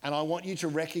 and I want you to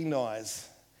recognize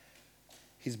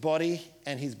his body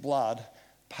and his blood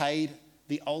paid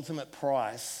the ultimate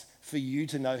price for you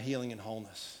to know healing and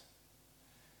wholeness.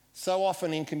 So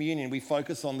often in communion, we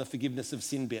focus on the forgiveness of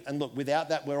sin bit. And look, without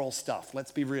that, we're all stuffed.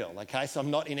 Let's be real, okay? So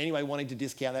I'm not in any way wanting to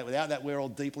discount that. Without that, we're all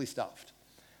deeply stuffed.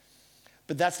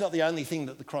 But that's not the only thing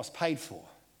that the cross paid for.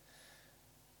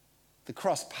 The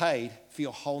cross paid for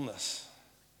your wholeness,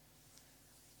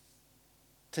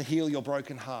 to heal your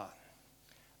broken heart.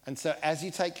 And so as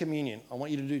you take communion, I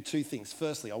want you to do 2 things.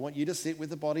 Firstly, I want you to sit with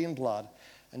the body and blood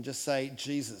and just say,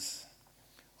 Jesus,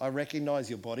 I recognize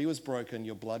your body was broken,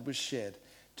 your blood was shed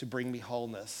to bring me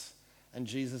wholeness. And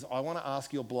Jesus, I want to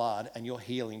ask your blood and your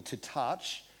healing to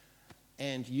touch,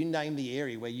 and you name the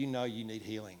area where you know you need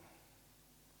healing.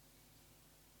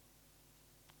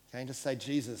 Okay, and just say,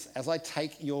 Jesus, as I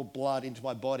take your blood into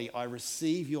my body, I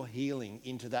receive your healing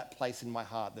into that place in my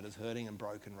heart that is hurting and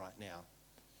broken right now.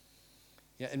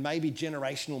 It may be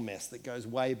generational mess that goes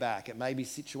way back. It may be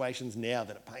situations now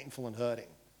that are painful and hurting.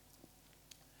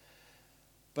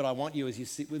 But I want you, as you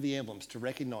sit with the emblems, to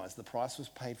recognize the price was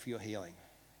paid for your healing.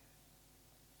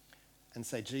 And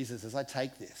say, Jesus, as I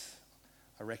take this,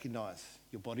 I recognize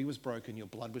your body was broken, your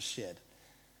blood was shed,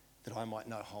 that I might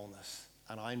know wholeness.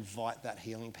 And I invite that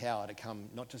healing power to come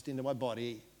not just into my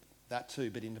body, that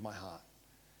too, but into my heart.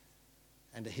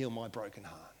 And to heal my broken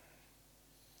heart.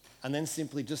 And then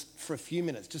simply just for a few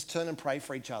minutes, just turn and pray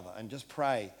for each other and just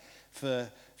pray for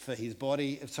his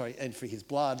body, and for his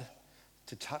blood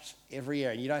to touch every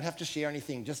area. And you don't have to share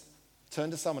anything, just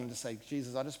turn to someone and just say,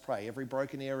 Jesus, I just pray every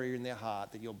broken area in their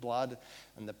heart that your blood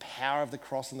and the power of the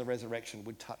cross and the resurrection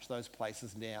would touch those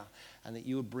places now and that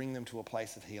you would bring them to a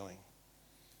place of healing.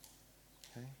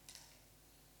 Okay?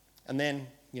 And then,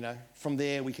 from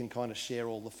there we can kind of share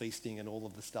all the feasting and all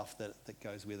of the stuff that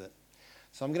goes with it.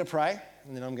 So I'm going to pray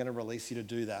and then I'm going to release you to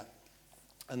do that.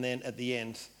 And then at the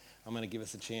end, I'm going to give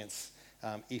us a chance,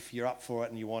 if you're up for it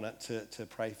and you want it, to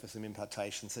pray for some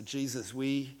impartation. So Jesus,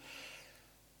 we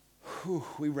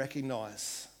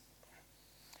recognize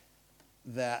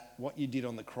that what you did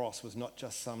on the cross was not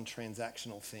just some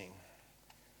transactional thing.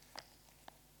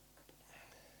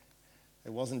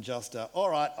 It wasn't just all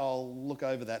right, I'll look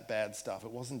over that bad stuff.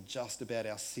 It wasn't just about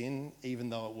our sin, even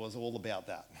though it was all about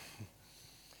that.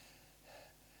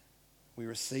 We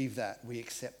receive that, we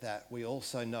accept that. We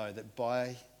also know that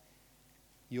by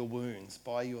your wounds,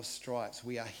 by your stripes,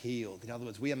 we are healed. In other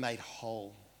words, we are made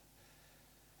whole.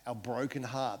 Our broken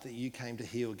heart that you came to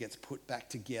heal gets put back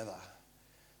together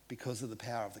because of the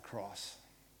power of the cross.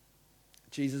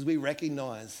 Jesus, we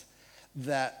recognize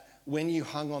that when you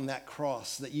hung on that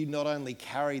cross, that you not only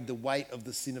carried the weight of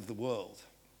the sin of the world,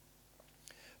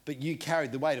 but you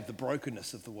carried the weight of the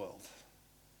brokenness of the world.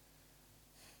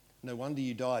 No wonder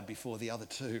you died before the other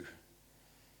two,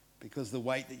 because the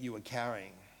weight that you were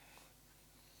carrying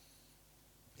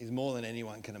is more than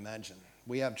anyone can imagine.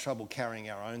 We have trouble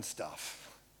carrying our own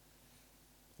stuff,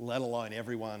 let alone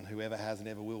everyone who ever has and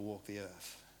ever will walk the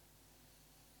earth.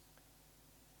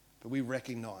 But we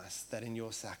recognize that in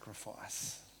your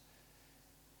sacrifice,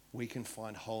 we can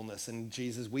find wholeness. And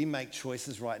Jesus, we make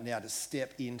choices right now to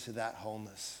step into that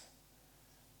wholeness,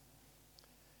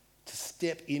 to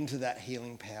step into that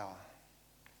healing power.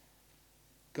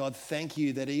 God, thank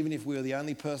you that even if we were the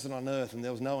only person on earth and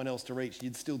there was no one else to reach,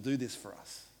 you'd still do this for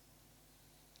us.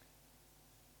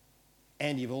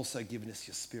 And you've also given us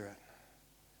your Spirit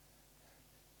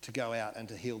to go out and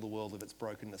to heal the world of its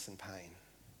brokenness and pain.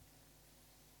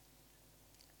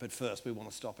 But first, we want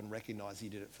to stop and recognize you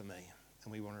did it for me,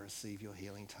 and we want to receive your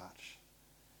healing touch.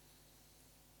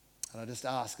 And I just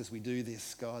ask as we do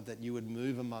this, God, that you would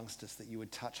move amongst us, that you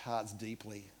would touch hearts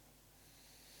deeply,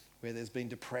 where there's been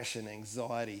depression,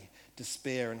 anxiety,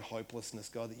 despair, and hopelessness.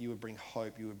 God, that you would bring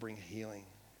hope, you would bring healing.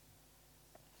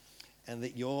 And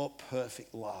that your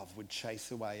perfect love would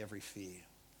chase away every fear.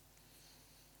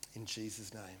 In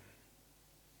Jesus' name.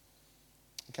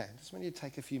 Okay, I just want you to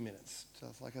take a few minutes.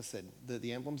 Just like I said,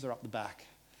 the emblems are up the back.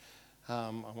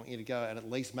 I want you to go and at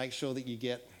least make sure that you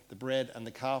get the bread and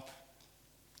the cup.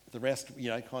 The rest,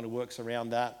 kind of works around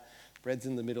that. Bread's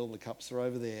in the middle, the cups are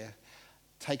over there.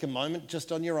 Take a moment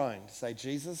just on your own to say,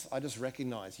 Jesus, I just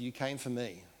recognize you came for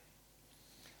me.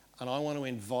 And I want to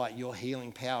invite your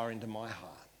healing power into my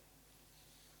heart.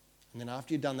 And then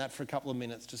after you've done that for a couple of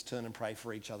minutes, just turn and pray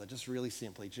for each other. Just really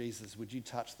simply, Jesus, would you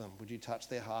touch them? Would you touch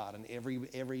their heart? And every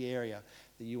area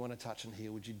that you want to touch and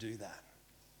heal, would you do that?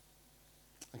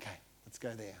 Okay, let's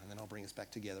go there, and then I'll bring us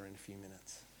back together in a few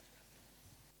minutes.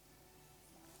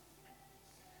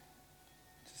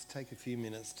 Just take a few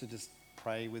minutes to just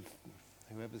pray with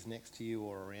whoever's next to you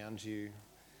or around you.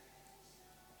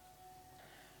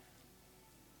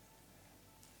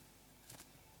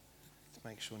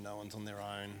 Make sure no one's on their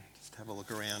own. Just have a look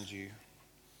around you.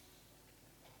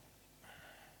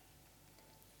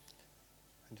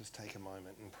 And just take a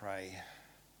moment and pray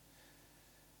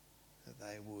that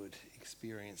they would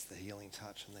experience the healing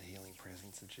touch and the healing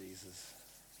presence of Jesus.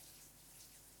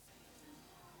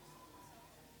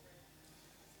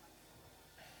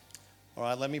 All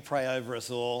right, let me pray over us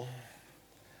all.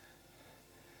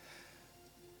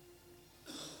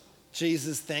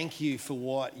 Jesus, thank you for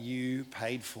what you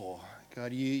paid for.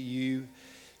 God, you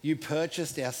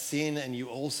purchased our sin and you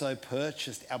also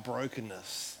purchased our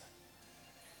brokenness.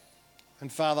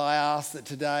 And Father, I ask that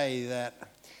today that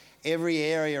every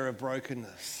area of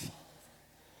brokenness,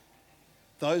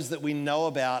 those that we know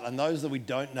about and those that we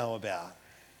don't know about,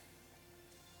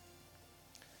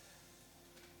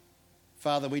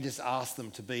 Father, we just ask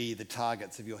them to be the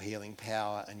targets of your healing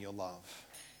power and your love.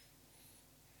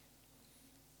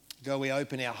 God, we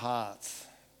open our hearts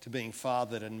to being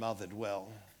fathered and mothered well.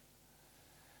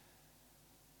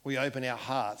 We open our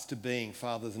hearts to being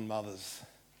fathers and mothers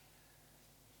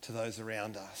to those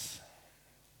around us.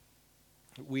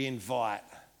 We invite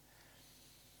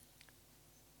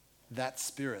that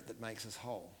spirit that makes us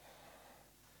whole.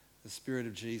 the Spirit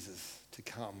of Jesus to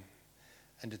come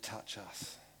and to touch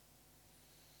us.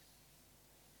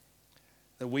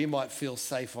 That we might feel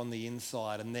safe on the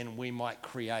inside, and then we might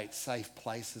create safe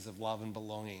places of love and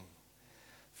belonging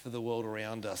for the world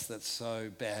around us that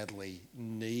so badly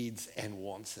needs and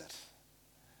wants it.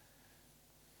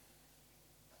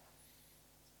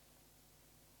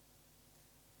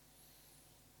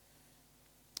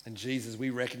 And Jesus,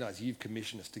 we recognize you've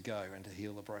commissioned us to go and to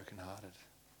heal the brokenhearted.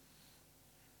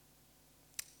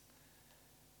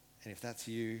 And if that's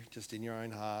you, just in your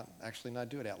own heart, actually, no,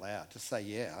 do it out loud. Just say,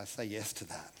 yeah, I say yes to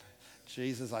that.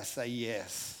 Jesus, I say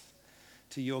yes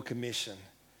to your commission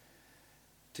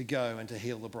to go and to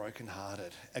heal the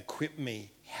brokenhearted. Equip me,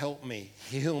 help me,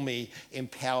 heal me,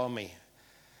 empower me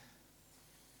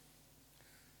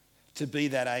to be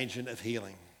that agent of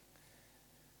healing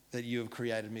that you have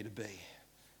created me to be.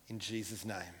 In Jesus'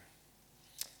 name.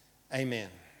 Amen.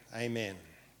 Amen.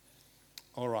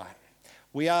 All right.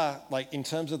 We are, in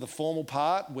terms of the formal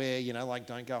part where,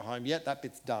 don't go home yet, that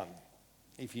bit's done.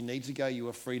 If you need to go, you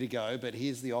are free to go. But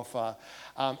here's the offer.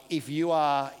 If you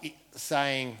are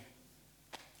saying,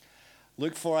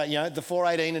 Luke 4, the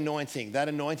 4:18 anointing, that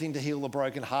anointing to heal the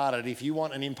brokenhearted, if you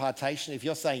want an impartation, if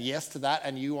you're saying yes to that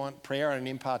and you want prayer and an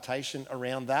impartation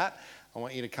around that, I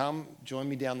want you to come, join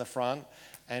me down the front,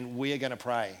 and we are going to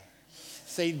pray.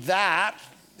 See, that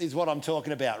is what I'm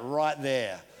talking about right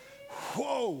there.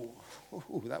 Whoa.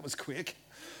 Ooh, that was quick.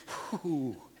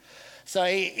 Ooh. So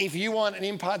if you want an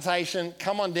impartation,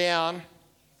 come on down.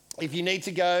 If you need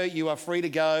to go, you are free to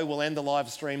go. We'll end the live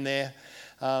stream there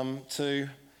to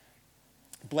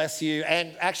bless you.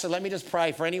 And actually, let me just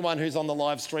pray for anyone who's on the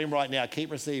live stream right now.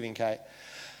 Keep receiving, Kate.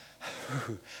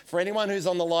 For anyone who's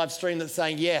on the live stream that's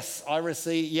saying, yes, I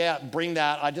receive, yeah, bring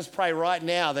that. I just pray right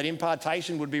now that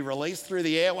impartation would be released through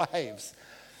the airwaves.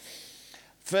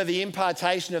 For the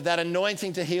impartation of that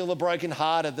anointing to heal the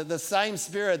brokenhearted, that the same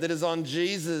Spirit that is on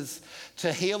Jesus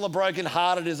to heal the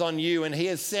brokenhearted is on you, and he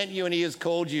has sent you and he has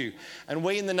called you. And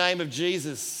we, in the name of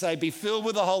Jesus, say, be filled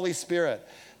with the Holy Spirit.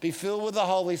 Be filled with the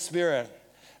Holy Spirit.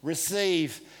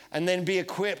 Receive, and then be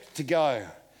equipped to go.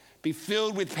 Be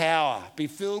filled with power. Be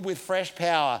filled with fresh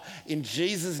power in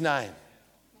Jesus' name.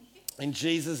 In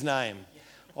Jesus' name.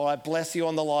 All right, bless you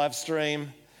on the live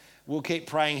stream. We'll keep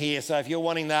praying here. So if you're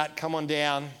wanting that, come on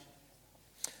down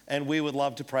and we would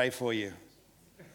love to pray for you.